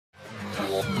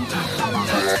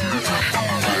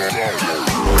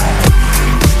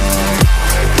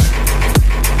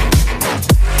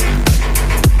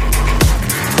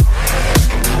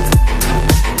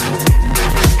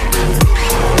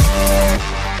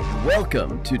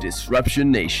Welcome to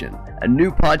Disruption Nation, a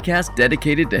new podcast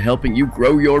dedicated to helping you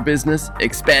grow your business,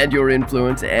 expand your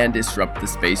influence, and disrupt the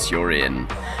space you're in.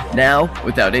 Now,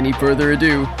 without any further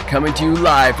ado, coming to you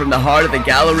live from the heart of the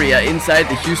Galleria inside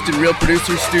the Houston Real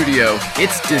Producers Studio,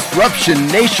 it's Disruption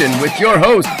Nation with your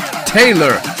host,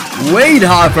 Taylor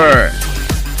Wadehofer.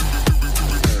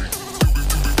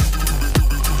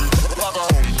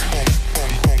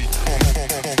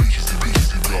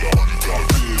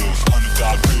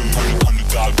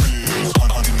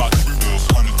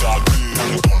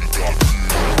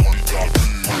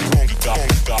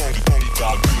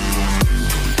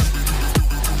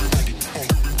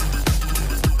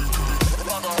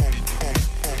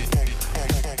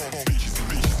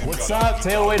 What's up,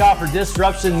 Taylor Wadehofer,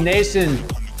 Disruption Nation.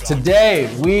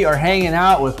 Today we are hanging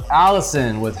out with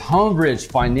Allison with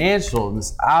Homebridge Financial,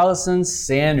 Miss Allison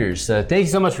Sanders. So thank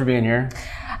you so much for being here.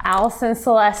 Allison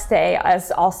Celeste,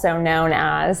 as also known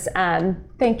as.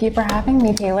 Thank you for having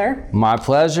me, Taylor. My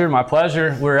pleasure, my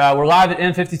pleasure. We're live at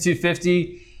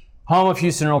M5250, home of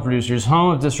Houston Real Producers,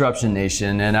 home of Disruption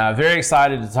Nation, and very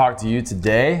excited to talk to you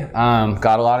today.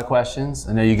 Got a lot of questions.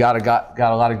 I know you got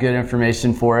a lot of good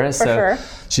information for us. For sure.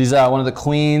 She's one of the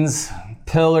queens,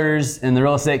 pillars in the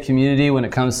real estate community when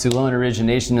it comes to loan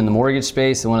origination in the mortgage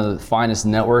space, and one of the finest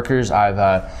networkers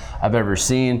I've ever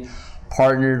seen.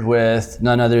 Partnered with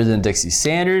none other than Dixie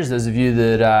Sanders. Those of you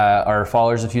that are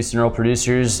followers of Houston Real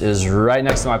Producers is right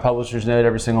next to my publisher's note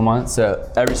every single month. So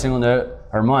every single note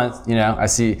or month, you know, I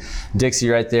see Dixie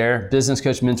right there, business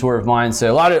coach, mentor of mine.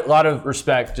 So a lot of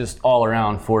respect just all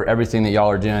around for everything that y'all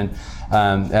are doing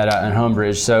at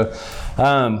Homebridge. So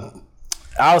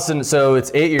Allison, so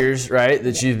it's 8 years, right,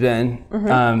 that you've been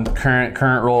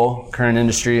current role, current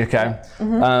industry, okay.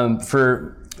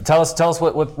 Tell us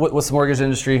what's the mortgage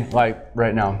industry like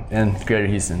right now in Greater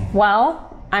Houston? Well,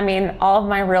 I mean, all of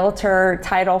my realtor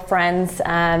title friends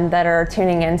that are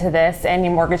tuning into this, and you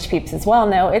mortgage peeps as well,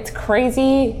 know it's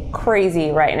crazy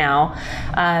right now.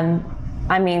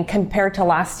 I mean, compared to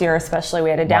last year, especially,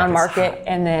 we had a down market,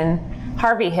 and then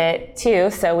Harvey hit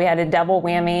too, so we had a double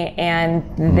whammy, and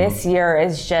this year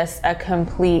is just a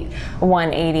complete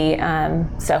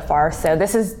 180 so far. So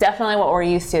this is definitely what we're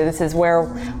used to. This is where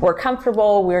we're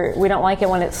comfortable. We don't like it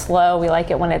when it's slow. We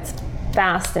like it when it's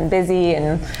fast and busy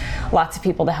and lots of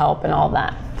people to help and all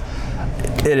that.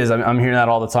 It is. I'm hearing that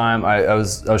all the time. I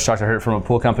was shocked. I heard it from a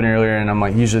pool company earlier, and I'm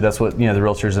like, usually that's what the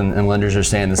realtors and lenders are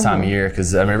saying this time of year,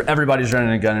 because everybody's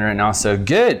running and gunning right now. So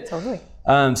good. Totally.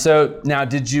 So now,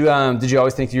 did you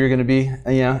always think you were going to be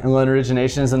in loan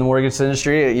originations in the mortgage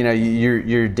industry?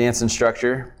 You're a dance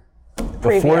instructor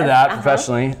before that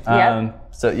professionally. Yep.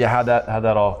 So yeah, how'd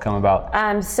that all come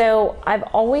about? So I've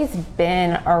always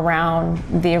been around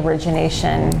the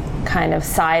origination kind of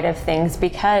side of things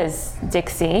because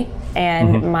Dixie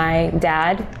and my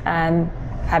dad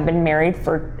have been married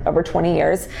for over 20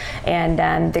 years,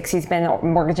 and Dixie's been in the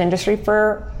mortgage industry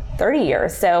for 30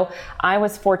 years. So I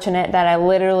was fortunate that I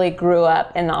literally grew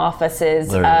up in the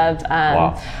offices of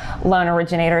loan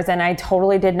originators, and I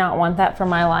totally did not want that for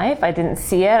my life. I didn't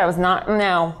see it. I was not,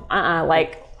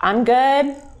 like, I'm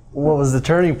good. What was the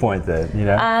turning point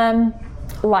then,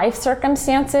 Life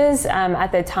circumstances.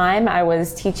 At the time, I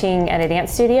was teaching at a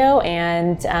dance studio,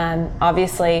 and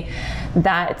obviously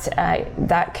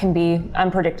that can be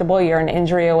unpredictable. You're an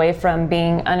injury away from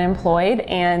being unemployed,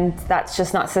 and that's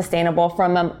just not sustainable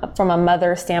from a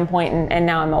mother standpoint, and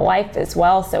now I'm a wife as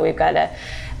well, so we've got a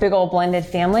big old blended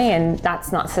family, and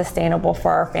that's not sustainable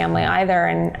for our family either.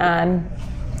 And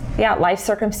life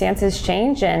circumstances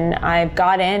change, and I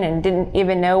got in and didn't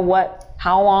even know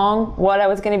how long, what I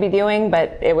was going to be doing,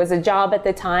 but it was a job at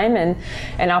the time and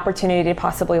an opportunity to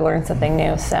possibly learn something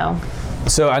new.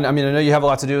 So I mean, I know you have a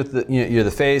lot to do with you're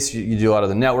the face. You do a lot of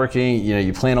the networking.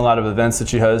 You plan a lot of events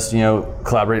that you host.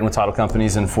 Collaborating with title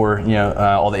companies and for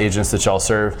all the agents that y'all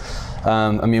serve.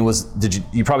 I mean,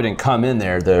 you probably didn't come in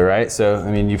there though, right? So I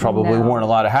mean, you probably worn a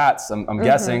lot of hats. I'm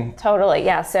guessing. Totally,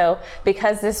 yeah. So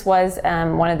because this was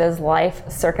one of those life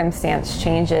circumstance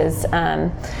changes.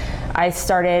 I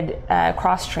started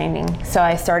cross-training. So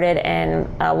I started in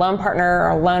a loan partner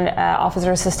or loan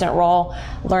officer assistant role,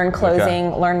 learned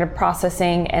closing, learned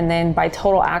processing, and then by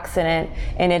total accident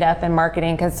ended up in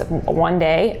marketing, because one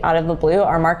day, out of the blue,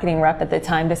 our marketing rep at the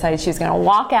time decided she was going to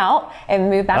walk out and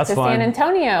move back to San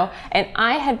Antonio. And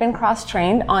I had been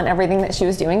cross-trained on everything that she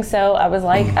was doing. So I was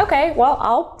like, okay, well,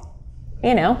 I'll,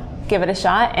 give it a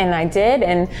shot. And I did.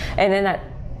 And then that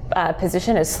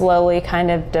position has slowly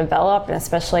kind of developed, and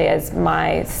especially as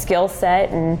my skill set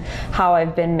and how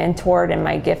I've been mentored and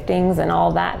my giftings and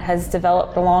all that has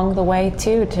developed along the way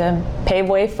too, to pave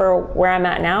way for where I'm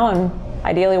at now and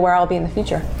ideally where I'll be in the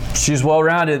future. She's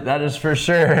well-rounded, that is for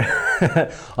sure,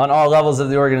 on all levels of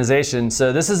the organization.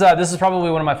 So this is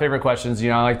probably one of my favorite questions.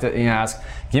 I like to ask.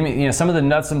 Give me some of the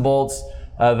nuts and bolts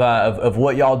of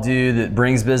what y'all do that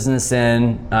brings business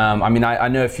in. I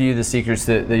know a few of the secrets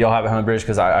that y'all have at Home Bridge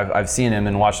because I've seen them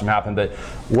and watched them happen. But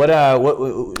where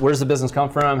does the business come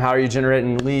from? How are you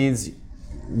generating leads?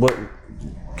 What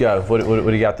do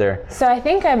you got there? So I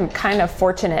think I'm kind of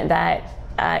fortunate that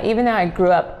even though I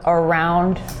grew up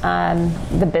around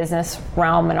the business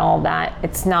realm and all that,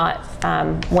 it's not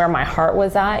where my heart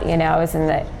was at. I was in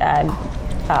the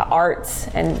arts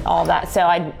and all that. So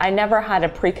I never had a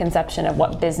preconception of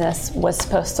what business was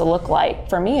supposed to look like.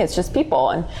 For me, it's just people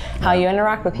and how you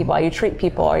interact with people, how you treat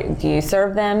people. Do you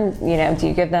serve them? Do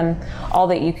you give them all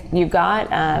that you got?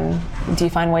 Do you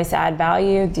find ways to add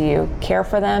value? Do you care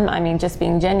for them? Just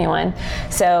being genuine.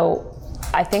 So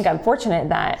I think I'm fortunate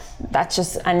that that's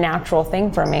just a natural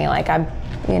thing for me. Like I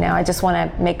just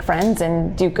want to make friends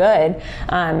and do good.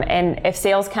 And if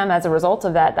sales come as a result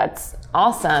of that, that's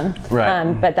awesome.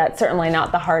 Right. But that's certainly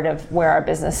not the heart of where our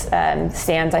business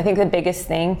stands. I think the biggest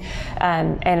thing,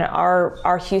 and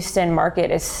our Houston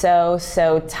market is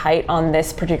so tight on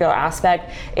this particular aspect,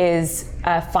 is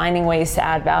finding ways to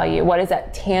add value. What does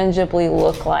that tangibly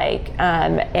look like?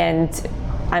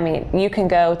 You can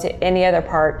go to any other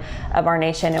part of our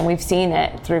nation, and we've seen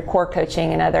it through core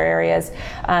coaching and other areas.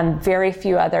 Very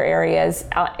few other areas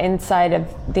inside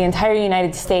of the entire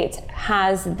United States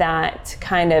has that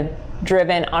kind of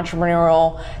driven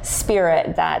entrepreneurial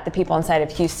spirit that the people inside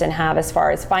of Houston have, as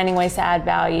far as finding ways to add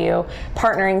value,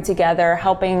 partnering together,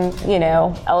 helping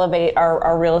elevate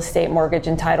our real estate, mortgage,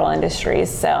 and title industries.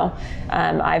 So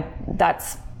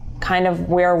that's kind of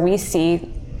where we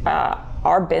see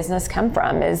our business come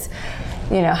from, is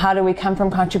how do we come from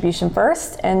contribution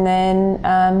first, and then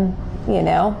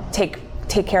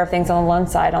take care of things on the loan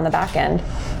side on the back end.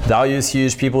 Value is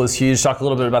huge. People is huge. Talk a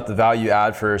little bit about the value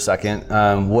add for a second.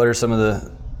 What are some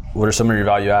of your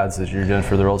value adds that you're doing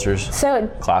for the realtors? So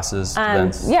classes,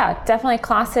 events? Yeah, definitely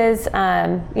classes.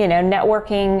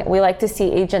 Networking. We like to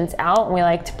see agents out, and we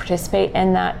like to participate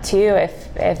in that too.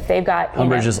 If they've got Home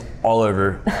Bridge is all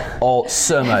over,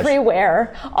 so much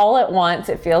everywhere, all at once.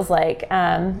 It feels like,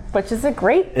 which is a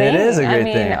great thing. It is a great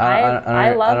thing.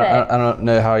 I love it. I don't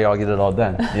know how y'all get it all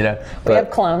done. We have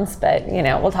clones, but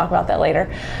we'll talk about that later.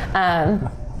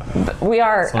 We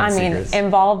are,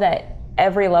 involved at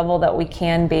every level that we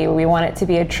can be. We want it to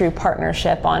be a true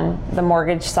partnership on the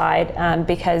mortgage side,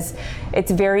 because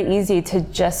it's very easy to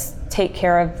just take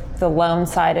care of the loan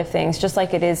side of things, just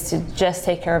like it is to just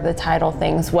take care of the title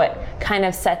things. What kind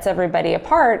of sets everybody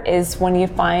apart is when you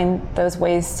find those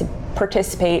ways to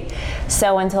participate,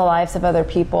 sow into the lives of other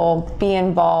people, be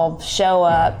involved, show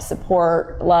up,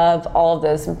 support, love, all of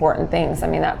those important things.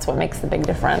 That's what makes the big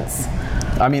difference.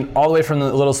 All the way from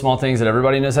the little small things that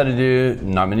everybody knows how to do,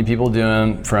 not many people do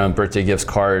them, from birthday gifts,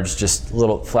 cards, just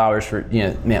little flowers for,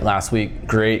 last week,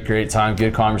 great time,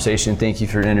 good conversation. Thank you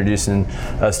for introducing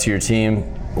us to your team.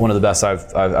 One of the best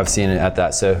I've seen at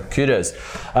that, so kudos.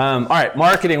 All right,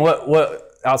 marketing, what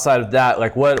outside of that,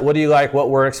 what do you like, what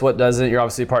works, what doesn't? You're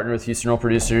obviously partnered with Houston Real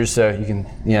Producers, so you can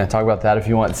talk about that if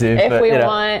you want to. If we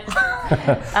want.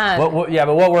 But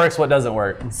what works, what doesn't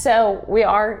work? So we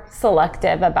are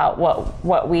selective about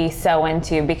what we sow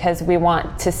into, because we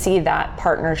want to see that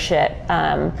partnership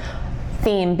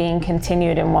theme being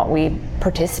continued in what we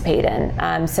participate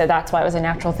in. So that's why it was a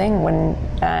natural thing when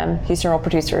Houston Real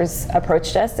Producers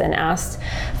approached us and asked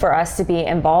for us to be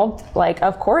involved.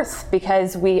 Of course,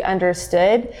 because we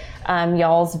understood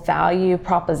y'all's value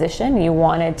proposition. You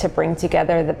wanted to bring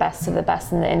together the best of the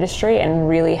best in the industry and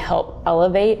really help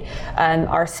elevate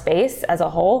our space as a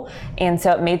whole. And so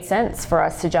it made sense for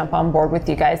us to jump on board with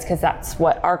you guys, because that's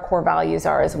what our core values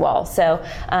are as well. So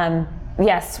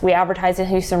yes, we advertise in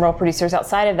Houston Real Producers.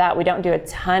 Outside of that, we don't do a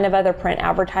ton of other print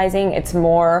advertising. It's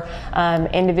more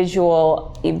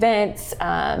individual events,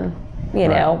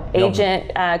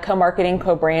 agent, co-marketing,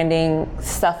 co-branding,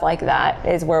 stuff like that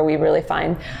is where we really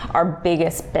find our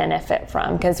biggest benefit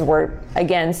from, because we're,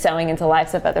 again, sowing into the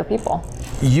lives of other people.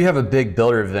 You have a big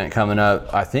builder event coming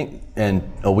up, I think, in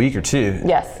a week or two.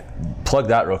 Yes. Plug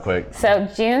that real quick. So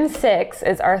June 6th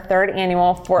is our third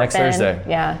annual Fort Next Bend. Thursday.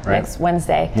 Yeah, right? Next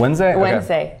Wednesday. Wednesday?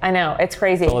 Wednesday. Okay. I know, it's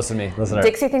crazy. Don't listen to me. Listen to her.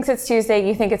 Dixie thinks it's Tuesday,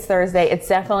 you think it's Thursday. It's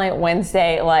definitely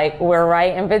Wednesday. We're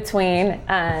right in between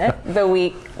the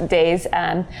weekdays.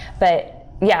 But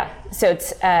yeah, so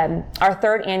it's our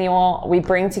third annual. We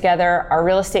bring together our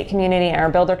real estate community and our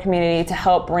builder community to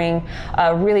help bring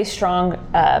a really strong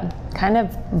kind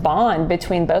of bond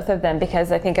between both of them,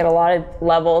 because I think at a lot of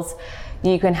levels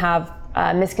you can have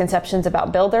misconceptions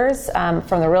about builders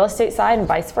from the real estate side and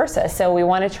vice versa. So we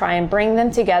want to try and bring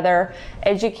them together,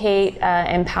 educate,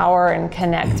 empower, and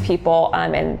connect people.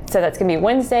 And so that's going to be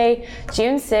Wednesday,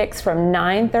 June 6th from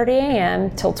 9:30 a.m.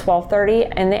 till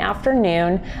 12:30 in the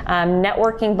afternoon,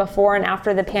 networking before and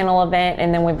after the panel event.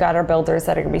 And then we've got our builders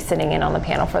that are going to be sitting in on the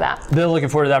panel for that. Been looking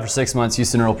forward to that for 6 months.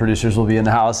 Houston Rural Producers will be in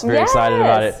the house. Very excited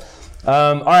about it.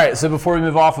 All right, so before we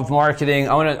move off with marketing,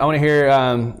 I want to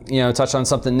hear touch on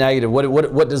something negative.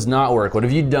 What does not work? What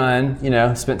have you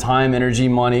done? Spent time, energy,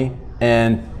 money,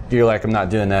 and you're like, I'm not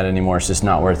doing that anymore. It's just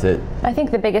not worth it. I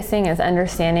think the biggest thing is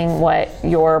understanding what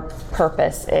your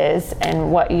purpose is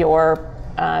and what your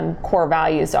core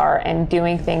values are, and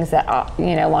doing things that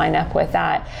line up with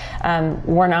that.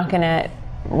 We're not going to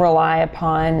rely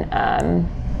upon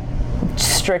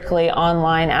strictly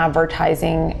online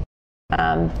advertising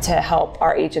to help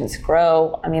our agents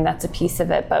grow. I mean, that's a piece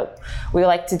of it, but we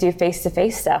like to do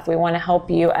face-to-face stuff. We want to help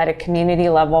you at a community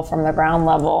level, from the ground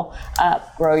level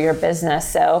up, grow your business.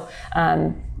 So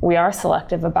we are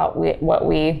selective about what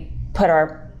we put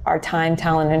our time,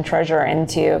 talent, and treasure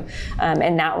into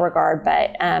in that regard.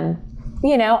 But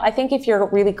I think if you're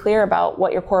really clear about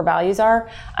what your core values are,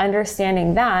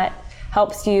 understanding that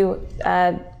helps you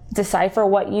decipher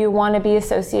what you want to be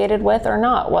associated with or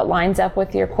not, what lines up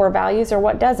with your core values or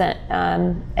what doesn't.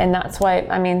 And that's why,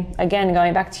 again,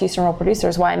 going back to Houston Rural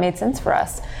Producers, why it made sense for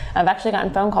us. I've actually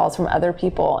gotten phone calls from other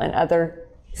people in other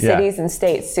cities and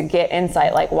states to get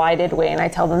insight, like, why did we? And I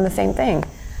tell them the same thing.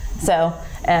 So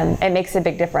it makes a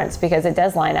big difference because it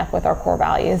does line up with our core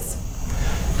values.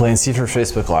 Blaine, see if your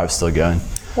Facebook Live's still going.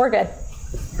 We're good.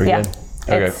 We're good?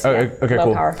 Okay, low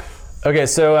cool. Power. Okay,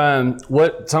 so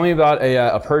tell me about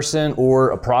a person or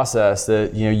a process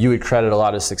that you would credit a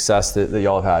lot of success that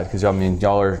y'all have had, because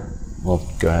y'all are, well,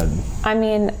 go ahead.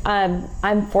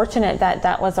 I'm fortunate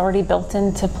that was already built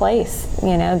into place.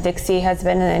 Dixie has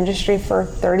been in the industry for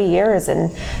 30 years,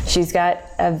 and she's got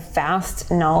a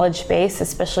vast knowledge base,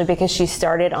 especially because she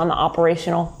started on the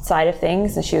operational side of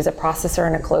things, and she was a processor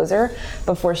and a closer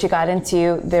before she got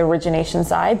into the origination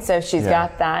side. So she's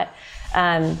got that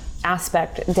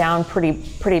aspect down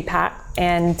pretty pat,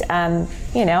 and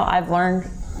I've learned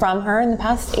from her in the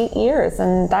past 8 years,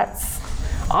 and that's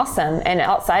awesome. And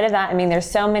outside of that, there's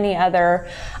so many other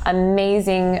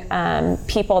amazing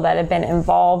people that have been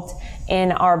involved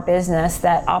in our business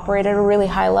that operate at a really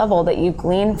high level that you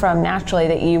glean from naturally,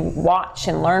 that you watch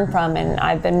and learn from. And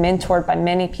I've been mentored by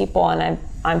many people, and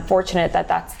I'm fortunate that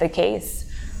that's the case.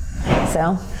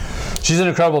 So. She's an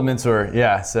incredible mentor.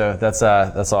 Yeah, so that's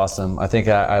awesome. I think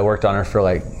I worked on her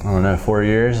for 4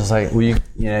 years. I was like, you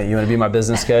want to be my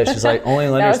business coach? She's like, only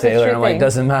Leonard Taylor. And I'm like,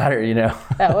 doesn't matter,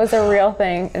 That was a real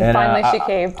thing. And finally she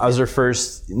caved. I was her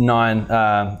first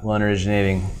non-loan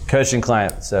originating coaching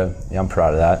client. So yeah, I'm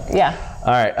proud of that. Yeah.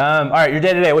 All right, your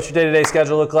day-to-day. What's your day-to-day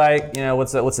schedule look like?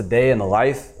 What's a day in the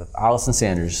life of Allison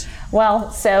Sanders?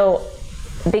 Well, so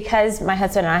because my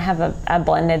husband and I have a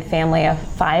blended family of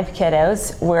 5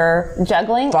 kiddos, we're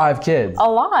juggling 5 kids. A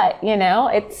lot,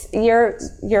 It's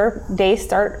your days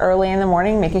start early in the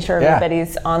morning, making sure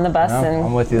everybody's on the bus and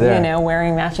I'm with you there.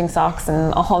 Wearing matching socks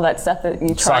and all that stuff that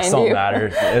you try socks and do. Socks don't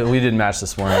matter. We didn't match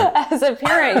this morning. As a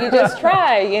parent, you just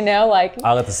try,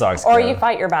 I'll let the socks or go. you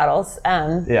fight your battles.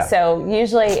 So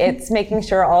usually it's making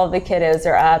sure all of the kiddos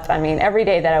are up. Every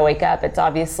day that I wake up, it's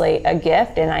obviously a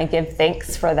gift, and I give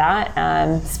thanks for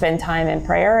that. Spend time in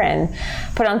prayer and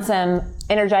put on some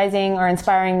energizing or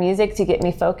inspiring music to get me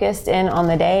focused in on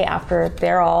the day after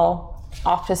they're all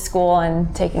off to school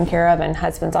and taken care of, and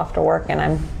husband's off to work and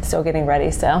I'm still getting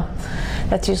ready. So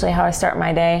that's usually how I start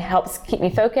my day. Helps keep me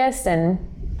focused and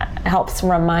helps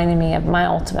remind me of my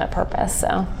ultimate purpose.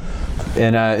 So.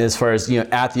 And as far as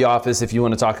at the office, if you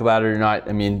want to talk about it or not,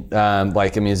 are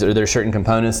there certain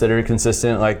components that are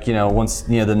consistent? Once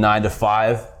the 9 to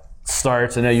 5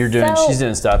 starts, I know she's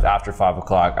doing stuff after 5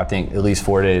 o'clock, I think at least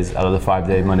 4 days out of the 5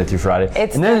 day, Monday through Friday.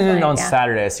 And then on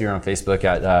Saturday, I see her on Facebook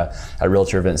at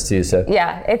realtor events too. So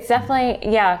yeah, it's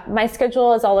definitely, my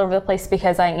schedule is all over the place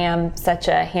because I am such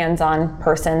a hands-on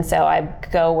person. So I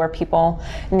go where people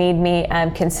need me.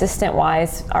 Consistent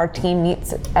wise, our team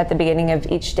meets at the beginning of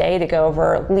each day to go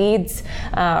over leads,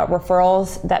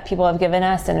 referrals that people have given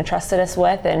us and entrusted us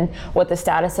with, and what the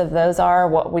status of those are,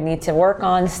 what we need to work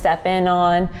on, step in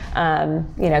on,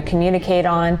 communicate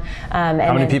on.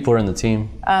 How many people are in the team?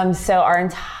 So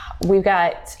we've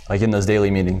got in those daily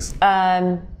meetings.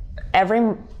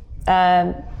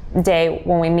 day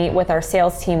when we meet with our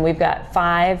sales team, we've got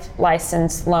 5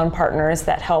 licensed loan partners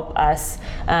that help us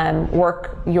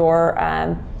work your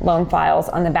loan files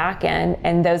on the back end,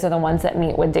 and those are the ones that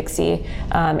meet with Dixie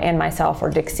and myself, or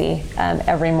Dixie,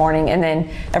 every morning. And then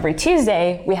every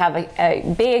Tuesday we have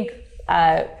a big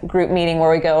group meeting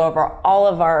where we go over all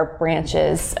of our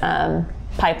branches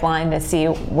pipeline to see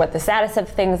what the status of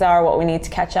things are, what we need to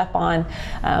catch up on,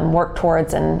 work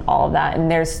towards, and all of that.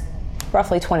 And there's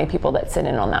roughly 20 people that sit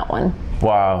in on that one.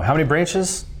 Wow. How many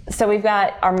branches? So we've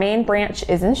got, our main branch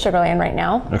is in Sugar Land right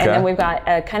now. Okay. And then we've got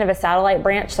a kind of a satellite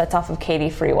branch that's off of Katy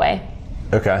Freeway.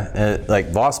 Okay. Like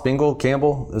Voss, Bingle,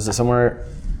 Campbell, is it somewhere?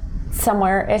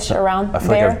 Somewhere-ish around I feel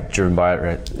there. like I've driven by it,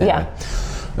 right? Yeah.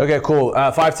 Okay, cool.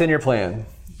 5-10 year plan.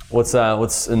 What's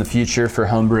in the future for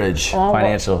Homebridge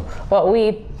Financial? What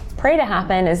we pray to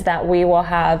happen is that we will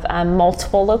have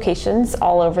multiple locations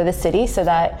all over the city, so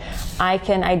that I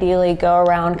can ideally go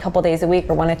around a couple days a week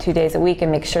or 1 or 2 days a week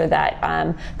and make sure that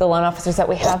the loan officers that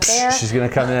we have there. She's gonna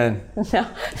come in. No,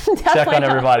 check on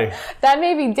everybody. That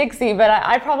may be Dixie, but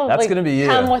I probably That's gonna be you.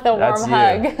 come with a warm That's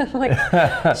hug.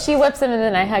 Like, she whips them and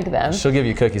then I hug them. She'll give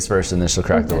you cookies first and then she'll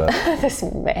crack the whip.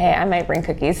 Hey, I might bring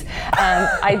cookies.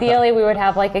 Ideally, we would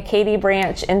have like a Katy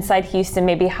branch inside Houston,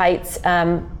 maybe Heights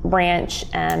branch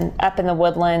up in the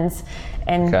Woodlands,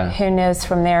 and who knows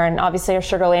from there. And obviously our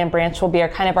Sugar Land branch will be our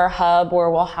hub where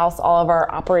we'll house all of our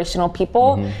operational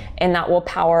people, and that will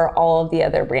power all of the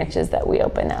other branches that we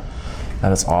open up.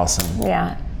 That is awesome.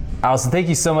 Yeah. Allison, thank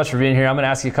you so much for being here. I'm going to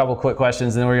ask you a couple quick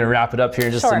questions and then we're going to wrap it up here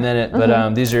in just a minute.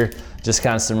 But these are just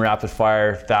kind of some rapid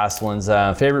fire, fast ones.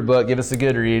 Favorite book? Give us a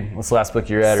good read. What's the last book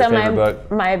you read, or favorite book?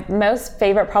 My most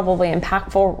favorite, probably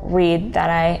impactful read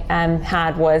that I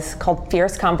had was called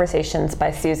Fierce Conversations by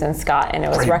Susan Scott, and it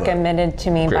was recommended to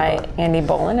me by Andy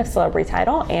Bolin of Celebrity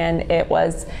Title, and it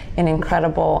was an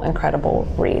incredible, incredible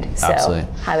read. So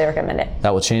absolutely. Highly recommend it.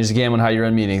 That will change the game on how you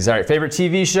run meetings. All right, favorite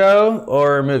TV show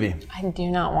or movie? I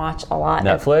do not watch a lot.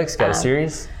 Netflix? Got a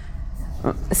series?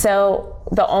 So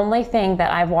the only thing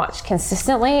that I've watched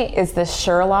consistently is the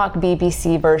Sherlock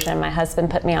BBC version. My husband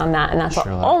put me on that, and that's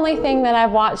the only thing that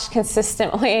I've watched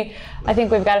consistently. I think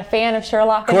we've got a fan of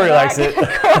Sherlock. Corey likes it.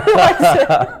 Corey likes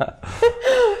it.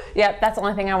 Yep, that's the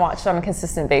only thing I watched on a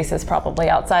consistent basis. Probably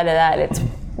outside of that, it's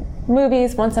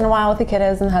movies once in a while with the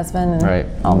kiddos and the husband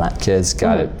and all that. Kids,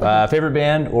 got it. Favorite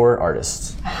band or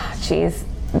artist? Jeez,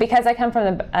 because I come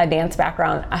from a dance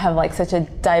background, I have like such a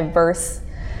diverse.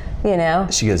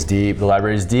 She goes deep. The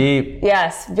library's deep.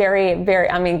 Yes, very, very.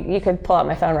 I mean, you could pull out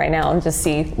my phone right now and just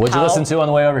see. What'd you listen to on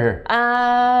the way over here?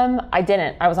 I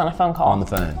didn't. I was on a phone call. On the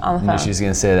phone. I knew she was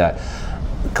going to say that.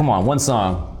 Come on, one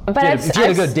song. But if you had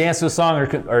to go dance to a song or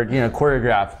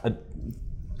choreograph.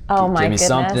 Oh my goodness. Give me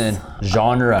something.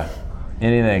 Genre.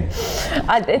 Anything.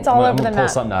 It's all over the map. Pull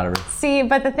something out of her. See,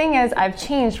 but the thing is, I've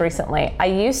changed recently. I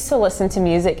used to listen to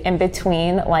music in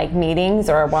between like meetings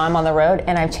or while I'm on the road,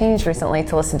 and I've changed recently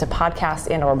to listen to podcasts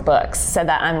and or books, so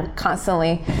that I'm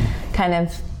constantly kind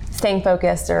of staying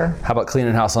focused. Or how about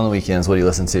cleaning house on the weekends? What do you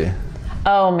listen to?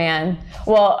 Oh man.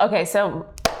 Well, okay, so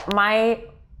my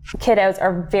kiddos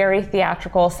are very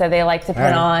theatrical, so they like to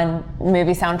put on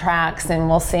movie soundtracks, and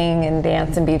we'll sing and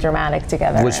dance and be dramatic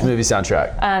together. Which movie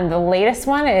soundtrack? The latest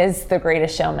one is The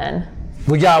Greatest Showman.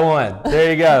 We got one.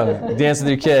 There you go. Dance with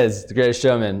your kids, The Greatest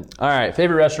Showman. All right,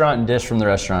 favorite restaurant and dish from the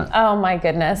restaurant? Oh my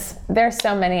goodness, there's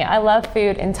so many. I love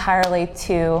food entirely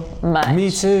too much. Me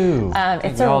too.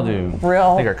 We all do.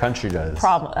 Real I think our country does.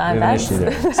 Problem. We have an issue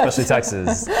there, especially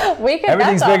Texas.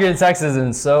 Everything's bigger in Texas,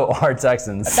 and so are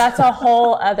Texans. That's a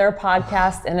whole other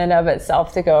podcast in and of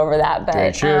itself to go over that. But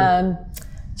very true.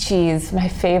 Cheese, my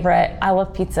favorite. I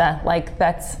love pizza. Like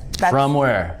that's from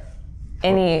where?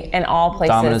 In all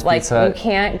places. Domino's like Pizza Hut. You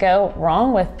can't go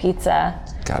wrong with pizza.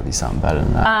 Gotta be something better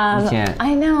than that. You can't.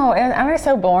 I know, and I'm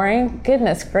so boring.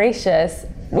 Goodness gracious.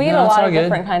 We eat a lot of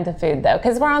different kinds of food though,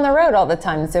 because we're on the road all the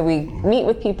time. So we meet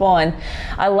with people, and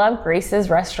I love Grace's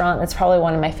restaurant. It's probably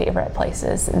one of my favorite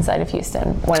places inside of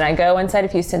Houston. When I go inside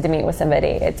of Houston to meet with somebody,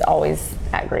 it's always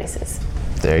at Grace's.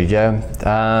 There you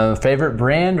go. Favorite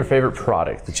brand or favorite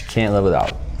product that you can't live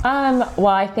without? Well,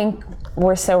 I think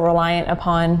we're so reliant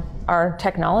upon our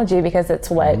technology because it's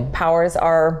what powers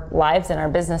our lives and our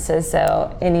businesses.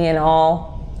 So any and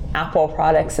all Apple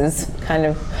products is kind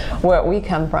of where we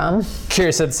come from.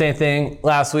 Kira said the same thing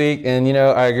last week, and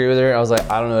I agree with her. I was like,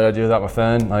 I don't know what I'd do without my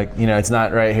phone. Like, it's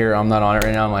not right here. I'm not on it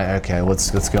right now. I'm like, okay, what's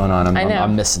going on?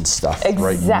 I'm missing stuff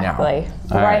exactly.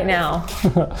 right now.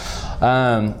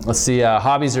 Let's see,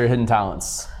 hobbies or hidden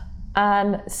talents?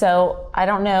 So I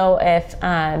don't know if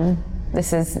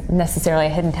this is necessarily a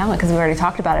hidden talent because we already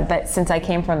talked about it, but since I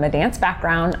came from a dance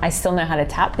background, I still know how to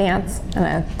tap dance, and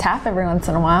I tap every once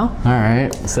in a while. All right,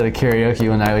 instead of karaoke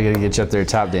one night, we gotta get you up there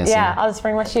tap dancing. Yeah, I'll just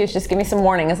bring my shoes. Just give me some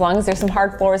warning. As long as there's some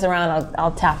hard floors around,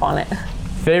 I'll tap on it.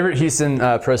 Favorite Houston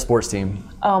pro sports team?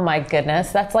 Oh my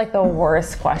goodness, that's like the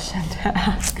worst question to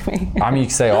ask me. I mean, you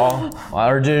can say all,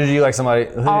 or do you like somebody?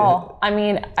 All. I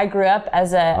mean, I grew up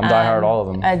as I'm diehard all of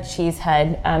them. a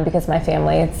cheesehead because my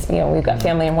family, it's, you know, we've got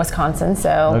family in Wisconsin,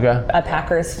 so Okay. a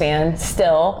Packers fan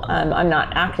still. I'm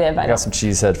not active. I got some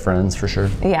cheesehead friends for sure.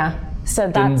 Yeah. So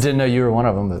that's. Didn't know you were one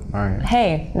of them, but all right.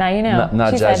 Hey, now you know.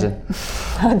 Not judging.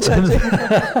 Not judging.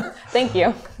 Thank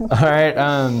you. All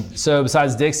right. So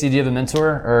besides Dixie, do you have a mentor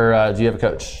or do you have a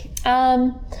coach?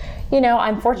 You know,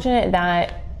 I'm fortunate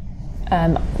that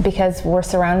because we're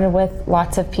surrounded with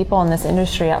lots of people in this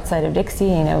industry outside of Dixie.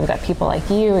 You know, we've got people like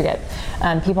you, we got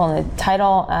people in the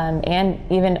title, and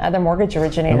even other mortgage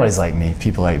originators. Nobody's like me.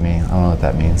 People like me. I don't know what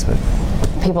that means, but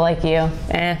people like you.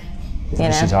 You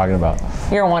what is she talking about?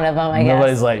 You're one of them, I guess.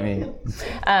 Nobody's like me.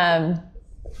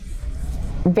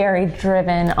 Very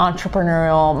driven,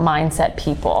 entrepreneurial mindset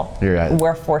people. You're right.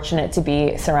 We're fortunate to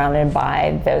be surrounded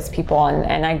by those people,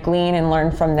 and I glean and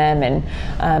learn from them. And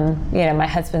you know, my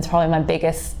husband's probably my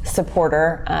biggest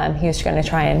supporter. He was going to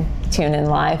try and tune in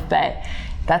live, but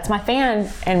that's my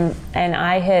fan, and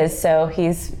I his. So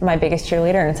he's my biggest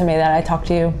cheerleader and somebody that I talk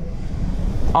to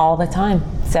all the time.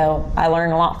 So I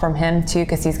learn a lot from him too,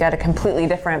 because he's got a completely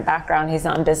different background. He's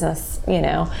not in business, you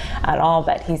know, at all,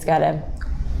 but he's got a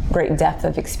great depth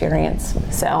of experience.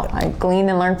 So I glean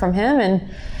and learn from him, and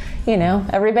you know,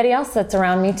 everybody else that's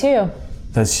around me too.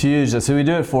 That's huge. That's who we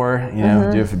do it for. You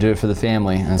know, do it for the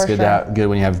family. And it's For good sure. to have, good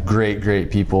when you have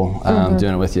great people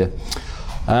doing it with you.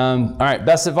 All right,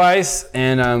 best advice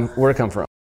and where to come from?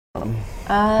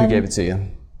 Who gave it to you?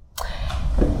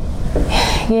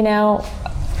 You know,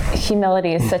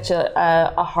 humility is such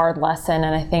a hard lesson,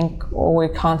 and I think we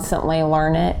constantly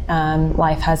learn it.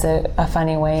 Life has a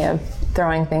funny way of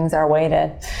throwing things our way to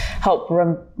help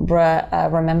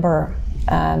remember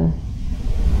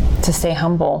to stay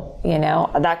humble. You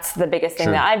know, that's the biggest thing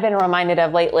Sure. that I've been reminded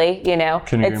of lately. You know,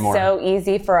 Couldn't agree it's more. so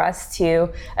easy for us to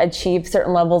achieve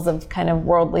certain levels of kind of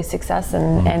worldly success,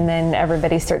 and then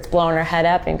everybody starts blowing their head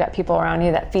up, and you've got people around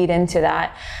you that feed into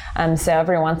that. So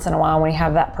every once in a while, when you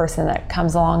have that person that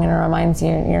comes along and reminds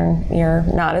you you're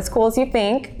not as cool as you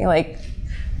think, you like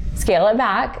scale it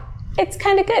back. It's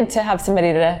kind of good to have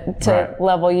somebody to Right.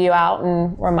 level you out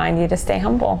and remind you to stay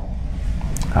humble.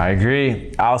 I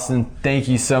agree. Allison, thank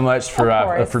you so much Of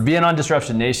course. for being on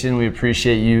Disruption Nation. We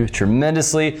appreciate you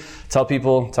tremendously. Tell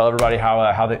everybody how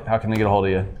can they get a hold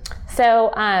of you?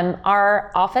 So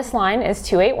our office line is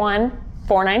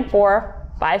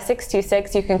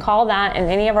 281-494-5626. You can call that, and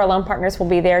any of our loan partners will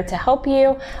be there to help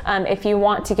you. If you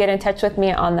want to get in touch with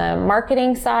me on the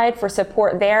marketing side for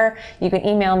support there, you can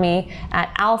email me at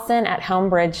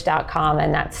allison@homebridge.com,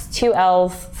 and that's 2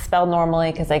 L's spelled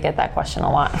normally because I get that question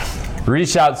a lot.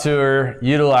 Reach out to her,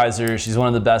 utilize her. She's one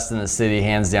of the best in the city,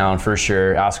 hands down, for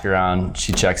sure. Ask her around,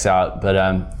 she checks out. But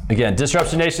again,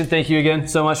 Disruption Nation, thank you again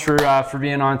so much for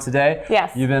being on today.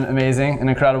 Yes. You've been amazing and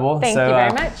incredible. Thank you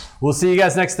very much. We'll see you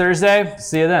guys next Thursday.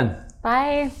 See you then.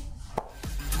 Bye.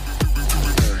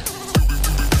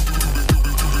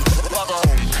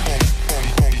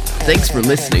 Thanks for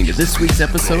listening to this week's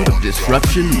episode of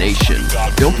Disruption Nation.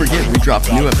 Don't forget we drop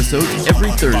new episodes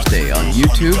every Thursday on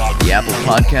YouTube, the Apple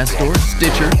Podcast Store,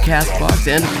 Stitcher, CastBox,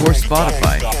 and of course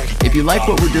Spotify. If you like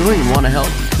what we're doing and want to help,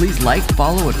 please like,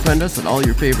 follow, and friend us on all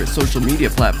your favorite social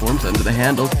media platforms under the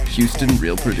handle Houston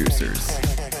Real Producers.